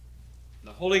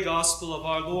The Holy Gospel of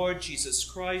our Lord Jesus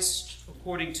Christ,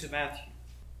 according to Matthew.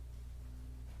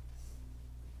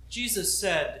 Jesus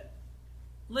said,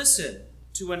 "Listen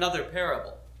to another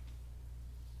parable.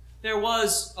 There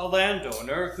was a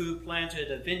landowner who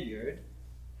planted a vineyard,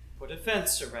 put a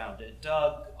fence around it,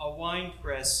 dug a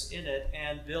winepress in it,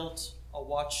 and built a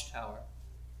watchtower.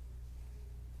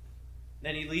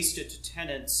 Then he leased it to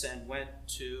tenants and went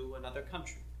to another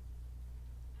country.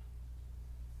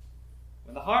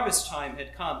 When the harvest time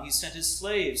had come, he sent his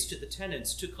slaves to the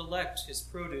tenants to collect his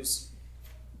produce.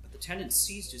 But the tenants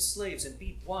seized his slaves and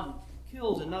beat one,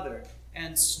 killed another,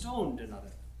 and stoned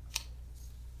another.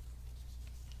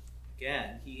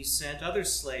 Again, he sent other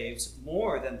slaves,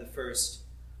 more than the first,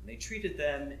 and they treated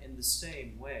them in the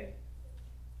same way.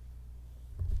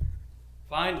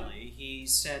 Finally, he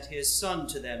sent his son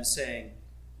to them, saying,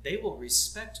 'They will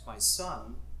respect my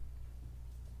son.'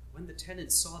 When the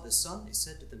tenants saw the son, they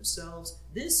said to themselves,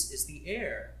 'This is the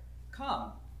heir.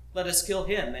 Come, let us kill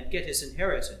him and get his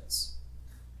inheritance.'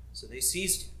 So they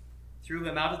seized him, threw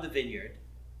him out of the vineyard,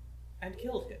 and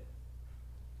killed him.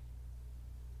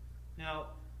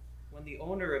 Now, when the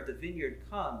owner of the vineyard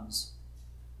comes,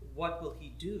 what will he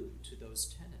do to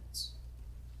those tenants?"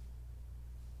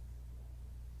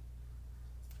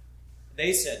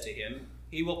 They said to him,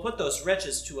 "He will put those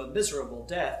wretches to a miserable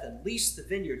death and lease the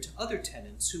vineyard to other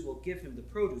tenants who will give him the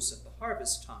produce at the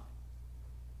harvest time."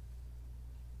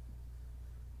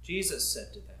 Jesus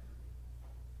said to them,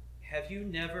 "Have you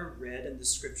never read in the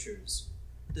Scriptures,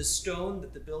 'The stone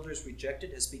that the builders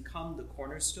rejected has become the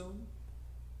cornerstone'?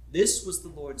 This was the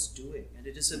Lord's doing, and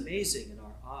it is amazing in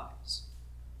our eyes.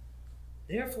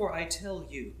 Therefore I tell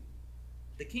you,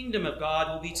 the kingdom of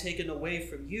God will be taken away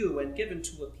from you and given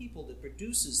to a people that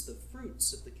produces the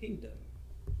fruits of the kingdom.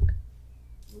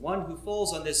 The one who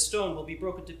falls on this stone will be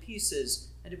broken to pieces,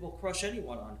 and it will crush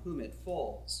anyone on whom it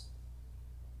falls."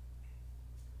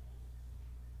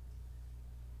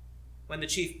 When the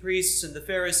chief priests and the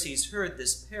Pharisees heard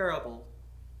this parable,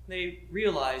 they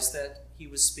realized that he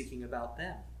was speaking about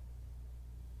them.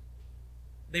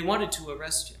 They wanted to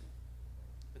arrest him,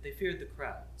 but they feared the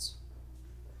crowds,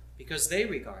 because they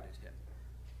regarded him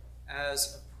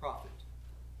as a prophet.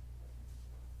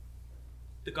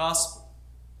 The Gospel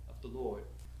of the Lord.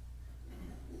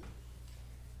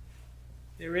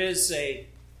 There is a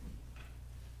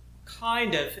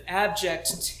kind of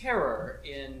abject terror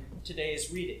in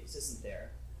today's readings, isn't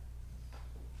there?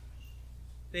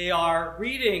 They are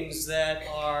readings that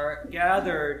are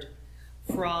gathered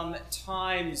from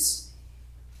times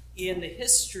in the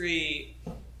history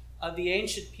of the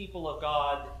ancient people of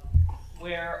God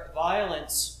where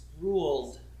violence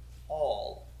ruled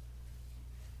all.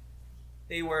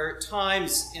 They were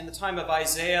times in the time of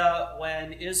Isaiah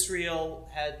when Israel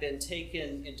had been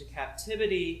taken into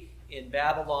captivity in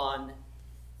Babylon.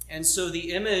 And so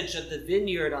the image of the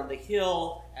vineyard on the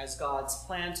hill as God's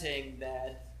planting,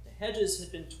 that the hedges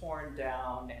had been torn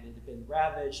down and it had been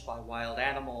ravaged by wild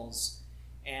animals,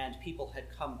 and people had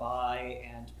come by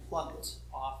and plucked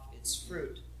off its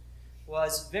fruit,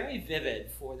 was very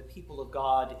vivid for the people of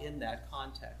God in that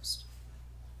context.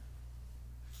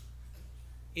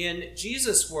 In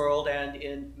Jesus' world and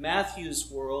in Matthew's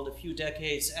world, a few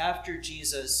decades after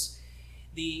Jesus,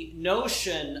 the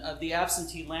notion of the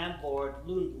absentee landlord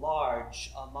loomed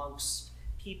large amongst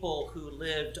people who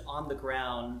lived on the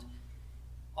ground,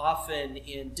 often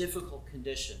in difficult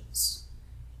conditions.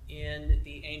 In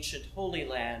the ancient Holy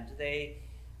Land, they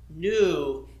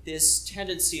knew this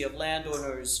tendency of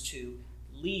landowners to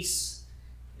lease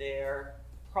their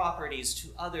properties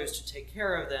to others to take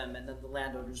care of them, and then the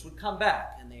landowners would come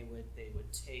back and they would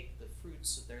take the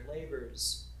fruits of their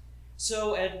labors.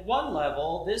 So at one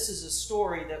level, this is a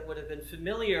story that would have been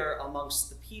familiar amongst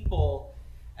the people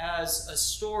as a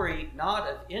story not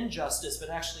of injustice, but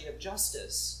actually of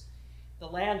justice. The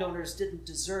landowners didn't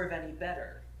deserve any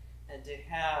better than to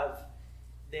have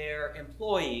their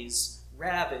employees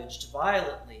ravaged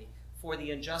violently for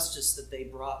the injustice that they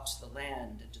brought to the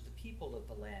land and to the people of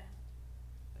the land.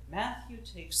 But Matthew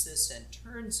takes this and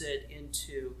turns it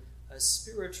into a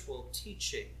spiritual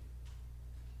teaching.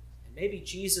 And maybe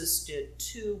Jesus did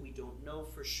too, we don't know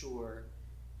for sure.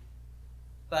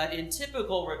 But in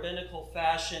typical rabbinical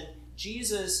fashion,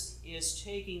 Jesus is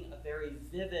taking a very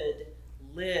vivid,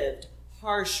 lived,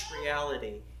 harsh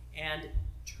reality and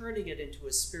turning it into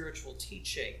a spiritual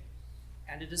teaching.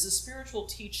 And it is a spiritual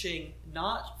teaching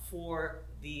not for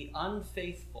the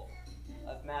unfaithful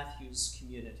of Matthew's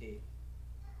community,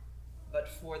 but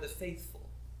for the faithful.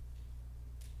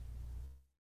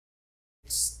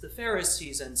 It's the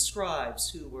Pharisees and scribes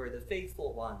who were the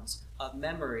faithful ones of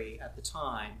memory at the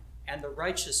time, and the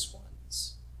righteous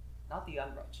ones not the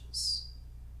unrighteous.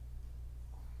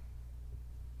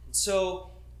 And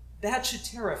so that should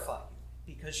terrify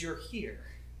you because you're here,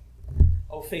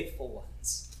 O faithful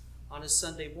ones, on a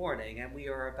Sunday morning, and we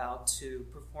are about to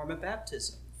perform a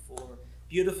baptism for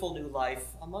beautiful new life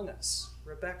among us,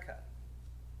 Rebecca.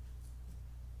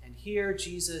 And here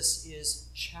Jesus is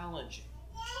challenging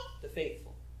the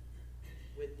faithful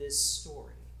with this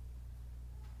story.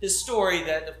 This story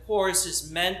that, of course, is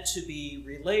meant to be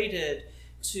related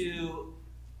to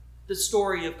the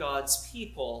story of God's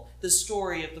people, the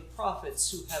story of the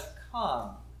prophets who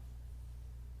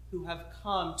have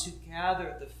come to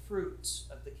gather the fruit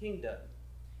of the kingdom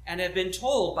and have been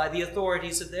told by the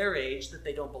authorities of their age that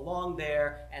they don't belong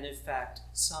there, and in fact,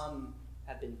 some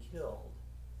have been killed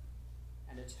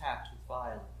and attacked with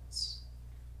violence.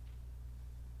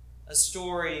 A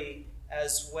story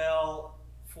as well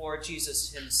for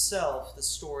Jesus himself, the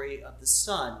story of the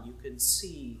Son. You can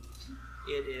see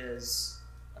it is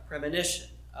a premonition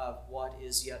of what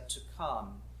is yet to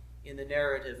come in the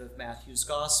narrative of Matthew's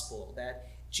Gospel, that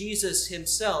Jesus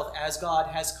himself, as God,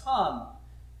 has come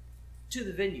to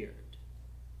the vineyard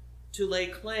to lay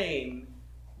claim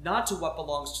not to what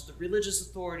belongs to the religious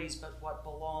authorities, but what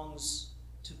belongs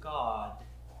to God.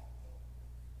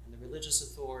 And the religious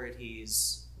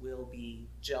authorities will be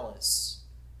jealous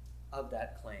of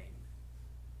that claim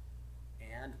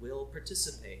and will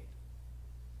participate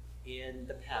in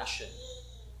the passion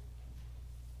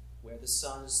where the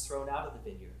Son is thrown out of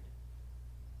the vineyard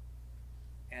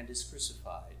and is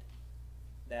crucified.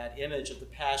 That image of the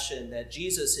passion that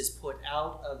Jesus is put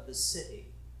out of the city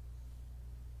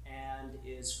and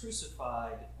is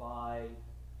crucified by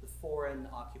the foreign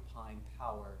occupying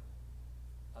power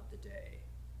of the day.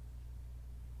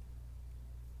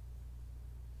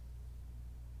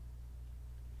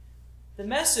 The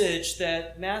message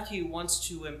that Matthew wants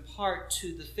to impart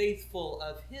to the faithful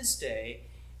of his day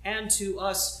and to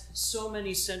us so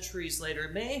many centuries later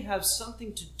may have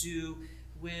something to do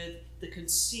with the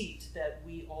conceit that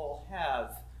we all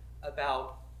have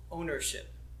about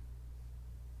ownership.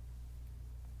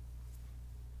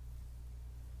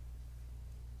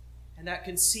 And that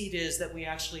conceit is that we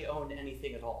actually own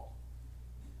anything at all.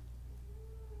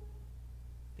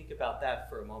 Think about that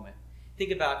for a moment.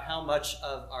 Think about how much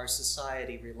of our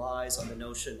society relies on the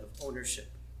notion of ownership.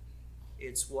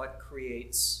 It's what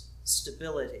creates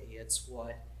stability. It's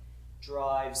what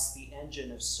drives the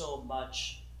engine of so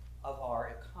much of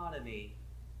our economy.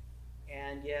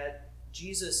 And yet,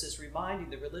 Jesus is reminding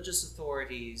the religious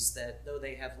authorities that though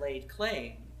they have laid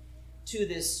claim to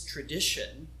this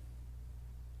tradition,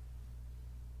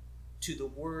 to the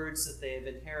words that they have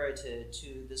inherited,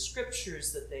 to the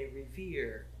scriptures that they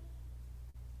revere,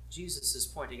 Jesus is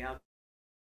pointing out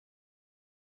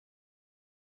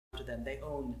to them they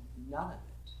own none of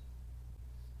it.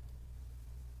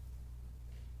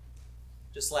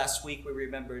 Just last week we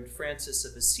remembered Francis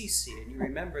of Assisi, and you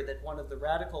remember that one of the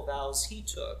radical vows he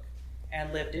took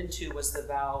and lived into was the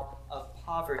vow of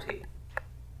poverty.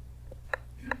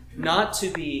 Not to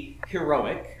be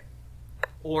heroic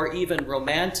or even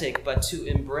romantic, but to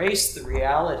embrace the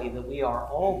reality that we are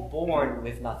all born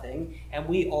with nothing and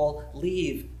we all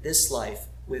leave this life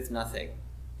with nothing.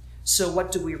 So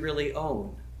what do we really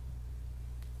own?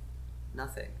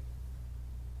 Nothing.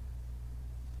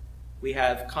 We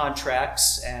have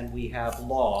contracts and we have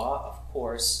law, of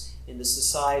course, in the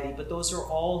society, but those are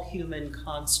all human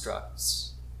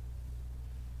constructs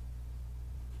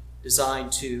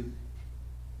designed to,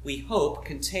 we hope,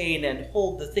 contain and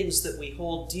hold the things that we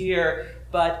hold dear,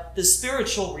 but the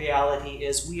spiritual reality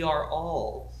is we are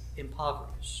all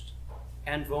impoverished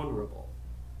and vulnerable.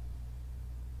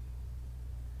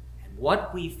 And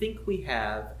what we think we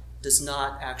have does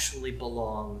not actually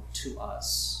belong to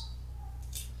us.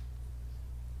 It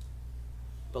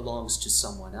belongs to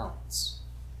someone else.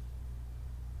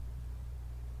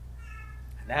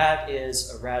 And that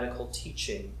is a radical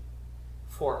teaching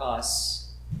for us,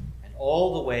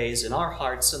 all the ways in our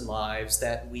hearts and lives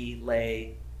that we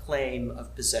lay claim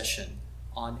of possession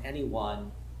on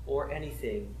anyone or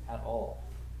anything at all.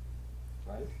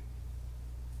 Right?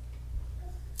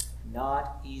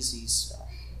 Not easy stuff.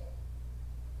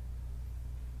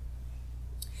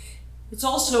 It's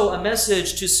also a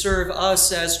message to serve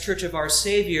us as Church of Our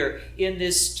Savior in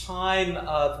this time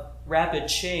of rapid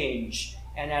change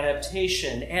and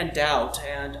adaptation and doubt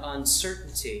and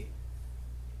uncertainty.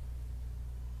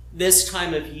 This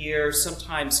time of year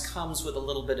sometimes comes with a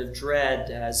little bit of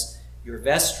dread as your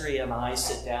vestry and I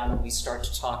sit down and we start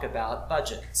to talk about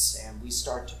budgets and we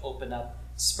start to open up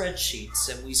spreadsheets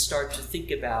and we start to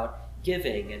think about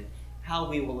giving and how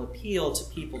we will appeal to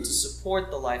people to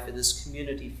support the life of this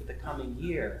community for the coming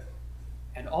year.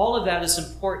 And all of that is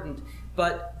important,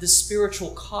 but the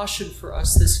spiritual caution for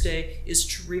us this day is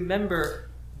to remember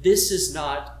this is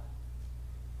not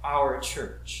our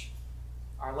church.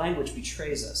 Our language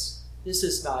betrays us. This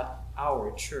is not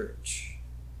our church.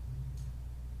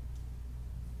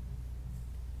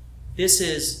 This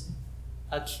is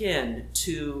akin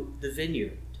to the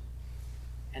vineyard.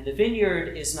 And the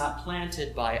vineyard is not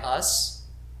planted by us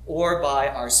or by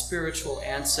our spiritual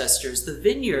ancestors. The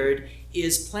vineyard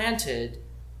is planted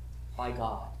by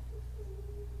God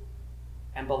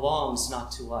and belongs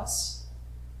not to us,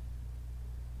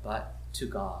 but to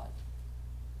God.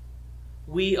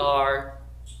 We are,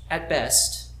 at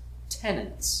best,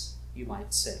 tenants, you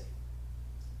might say.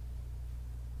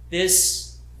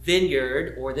 This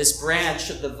vineyard, or this branch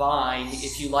of the vine,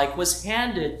 if you like, was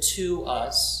handed to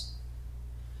us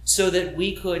so that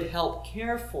we could help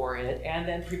care for it and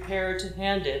then prepare to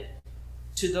hand it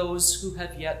to those who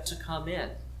have yet to come in.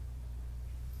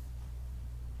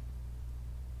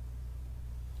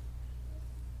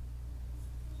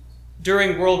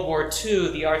 During World War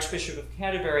II, the Archbishop of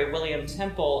Canterbury, William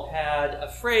Temple, had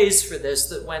a phrase for this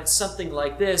that went something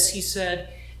like this. He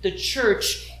said, "The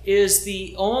church is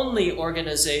the only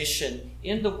organization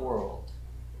in the world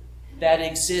that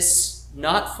exists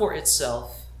not for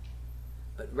itself,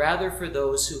 but rather for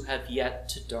those who have yet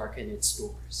to darken its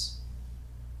doors."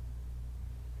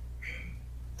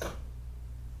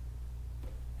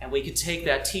 And we could take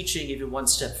that teaching even one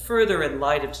step further in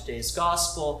light of today's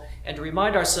gospel and to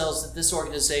remind ourselves that this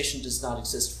organization does not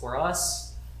exist for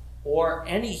us or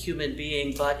any human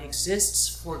being, but exists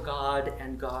for God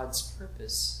and God's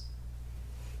purpose.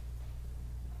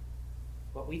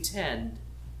 What we tend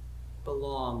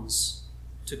belongs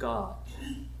to God.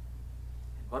 And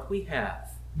what we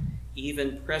have,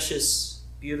 even precious,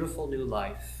 beautiful new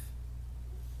life,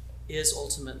 is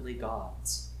ultimately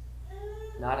God's,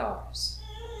 not ours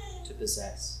to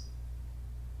possess.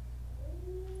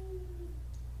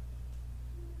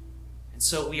 And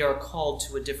so we are called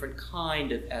to a different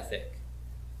kind of ethic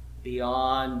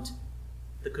beyond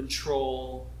the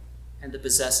control and the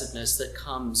possessiveness that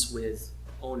comes with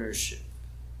ownership.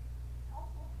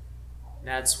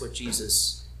 That's what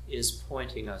Jesus is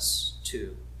pointing us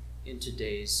to in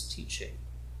today's teaching.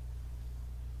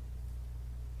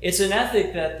 It's an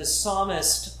ethic that the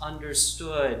psalmist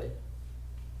understood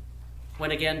when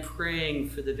again praying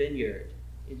for the vineyard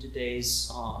in today's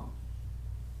psalm.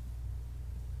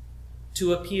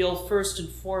 To appeal first and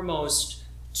foremost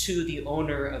to the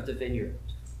owner of the vineyard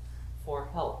for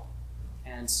help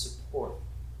and support.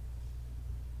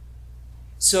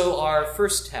 So our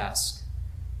first task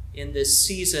in this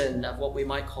season of what we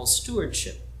might call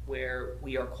stewardship, where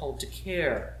we are called to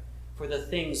care for the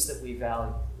things that we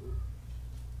value,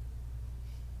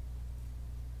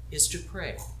 is to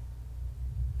pray,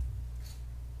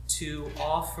 to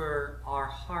offer our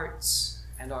hearts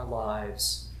and our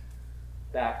lives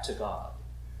back to God.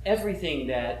 Everything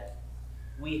that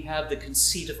we have the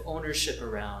conceit of ownership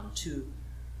around, to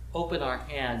open our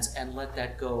hands and let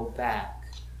that go back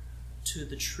to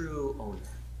the true owner,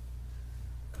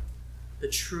 the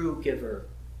true giver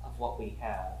of what we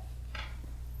have,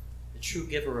 the true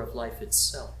giver of life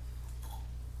itself,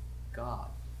 God.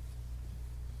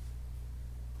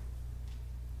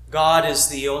 God is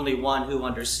the only one who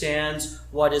understands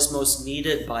what is most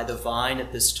needed by the vine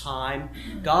at this time.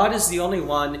 God is the only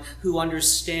one who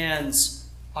understands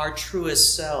our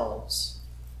truest selves.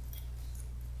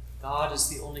 God is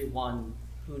the only one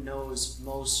who knows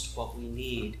most what we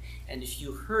need. And if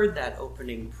you heard that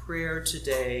opening prayer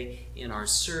today in our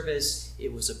service,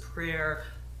 it was a prayer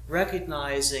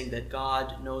recognizing that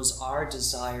God knows our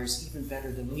desires even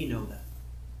better than we know them,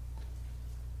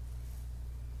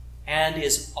 and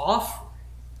is offering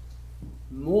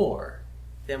more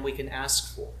than we can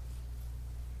ask for.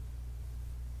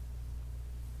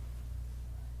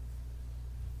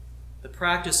 The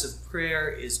practice of prayer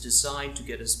is designed to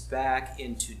get us back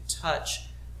into touch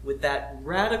with that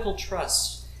radical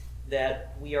trust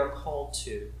that we are called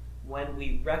to when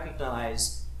we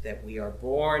recognize that we are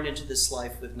born into this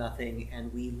life with nothing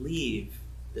and we leave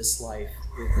this life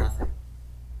with nothing.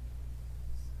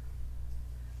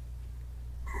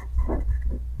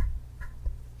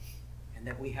 And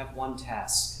that we have one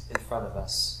task in front of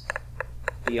us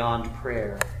beyond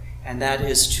prayer, and that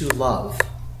is to love.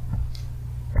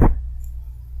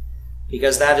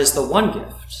 Because that is the one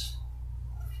gift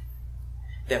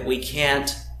that we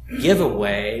can't give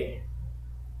away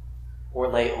or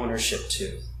lay ownership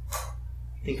to.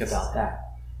 Think about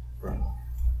that for a moment.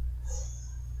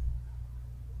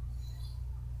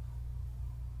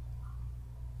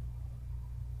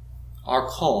 Our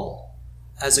call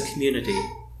as a community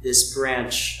this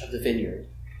branch of the vineyard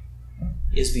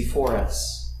is before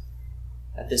us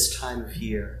at this time of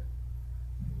year.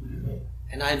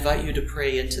 And I invite you to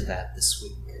pray into that this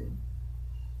week.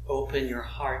 Open your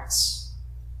hearts,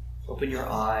 open your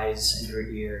eyes and your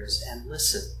ears, and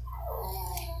listen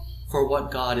for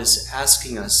what God is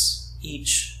asking us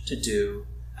each to do,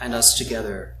 and us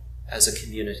together as a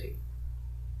community.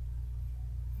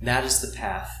 That is the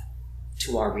path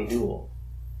to our renewal.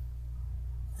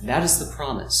 And that is the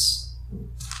promise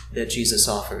that Jesus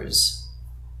offers,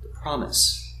 the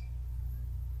promise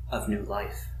of new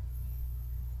life.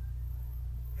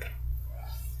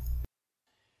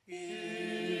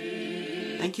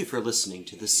 Thank you for listening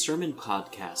to this sermon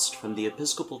podcast from the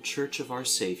Episcopal Church of Our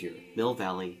Savior, Mill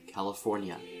Valley,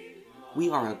 California. We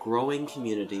are a growing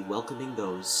community welcoming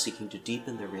those seeking to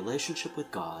deepen their relationship with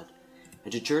God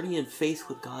and to journey in faith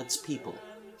with God's people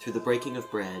through the breaking of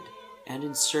bread and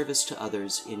in service to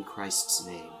others in Christ's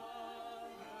name.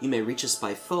 You may reach us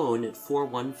by phone at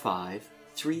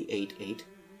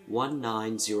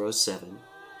 415-388-1907,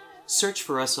 search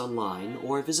for us online,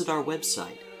 or visit our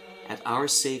website at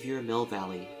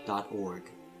oursaviormillvalley.org.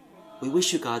 We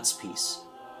wish you God's peace,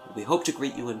 and we hope to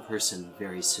greet you in person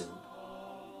very soon.